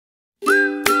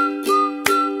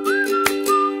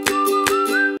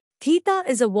Theeta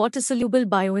is a water-soluble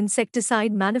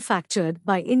bioinsecticide manufactured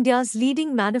by India's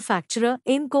leading manufacturer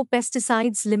Aimco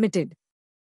Pesticides Limited.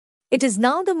 It is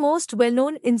now the most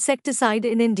well-known insecticide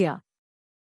in India.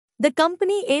 The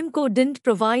company Aimco didn't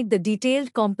provide the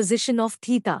detailed composition of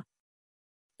Theeta.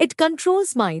 It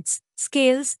controls mites,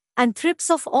 scales, and thrips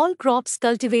of all crops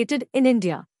cultivated in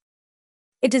India.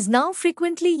 It is now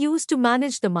frequently used to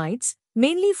manage the mites,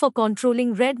 mainly for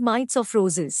controlling red mites of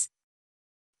roses.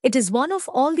 It is one of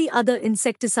all the other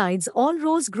insecticides all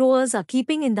rose growers are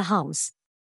keeping in the house.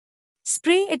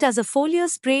 Spray it as a foliar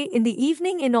spray in the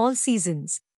evening in all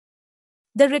seasons.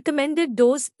 The recommended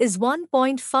dose is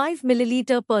 1.5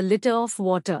 ml per liter of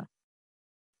water.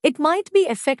 It might be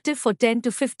effective for 10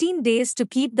 to 15 days to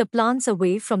keep the plants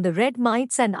away from the red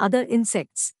mites and other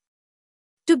insects.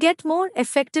 To get more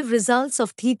effective results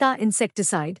of Theeta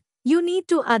insecticide, you need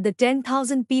to add the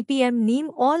 10,000 ppm neem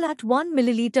oil at 1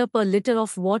 ml per liter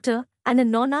of water and a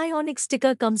non-ionic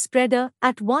sticker cum spreader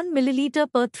at 1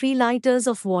 ml per 3 liters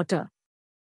of water.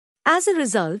 As a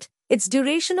result, its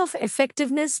duration of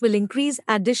effectiveness will increase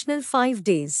additional 5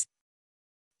 days.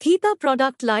 Theeta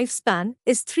product lifespan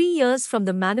is 3 years from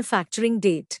the manufacturing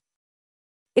date.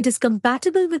 It is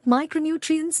compatible with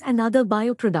micronutrients and other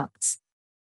bioproducts.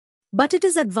 But it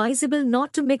is advisable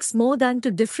not to mix more than 2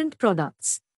 different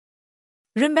products.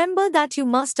 Remember that you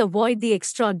must avoid the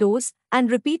extra dose and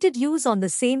repeated use on the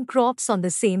same crops on the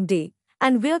same day,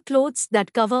 and wear clothes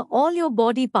that cover all your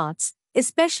body parts,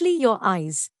 especially your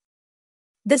eyes.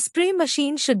 The spray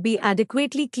machine should be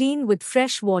adequately cleaned with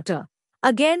fresh water,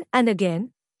 again and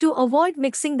again, to avoid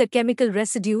mixing the chemical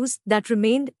residues that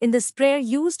remained in the sprayer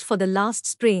used for the last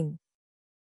spraying.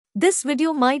 This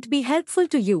video might be helpful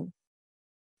to you.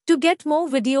 To get more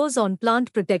videos on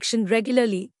plant protection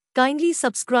regularly, kindly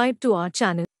subscribe to our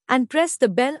channel and press the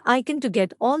bell icon to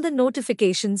get all the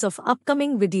notifications of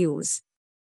upcoming videos.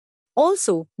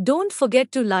 Also, don't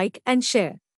forget to like and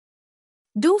share.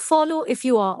 Do follow if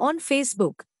you are on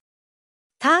Facebook.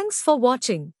 Thanks for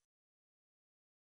watching.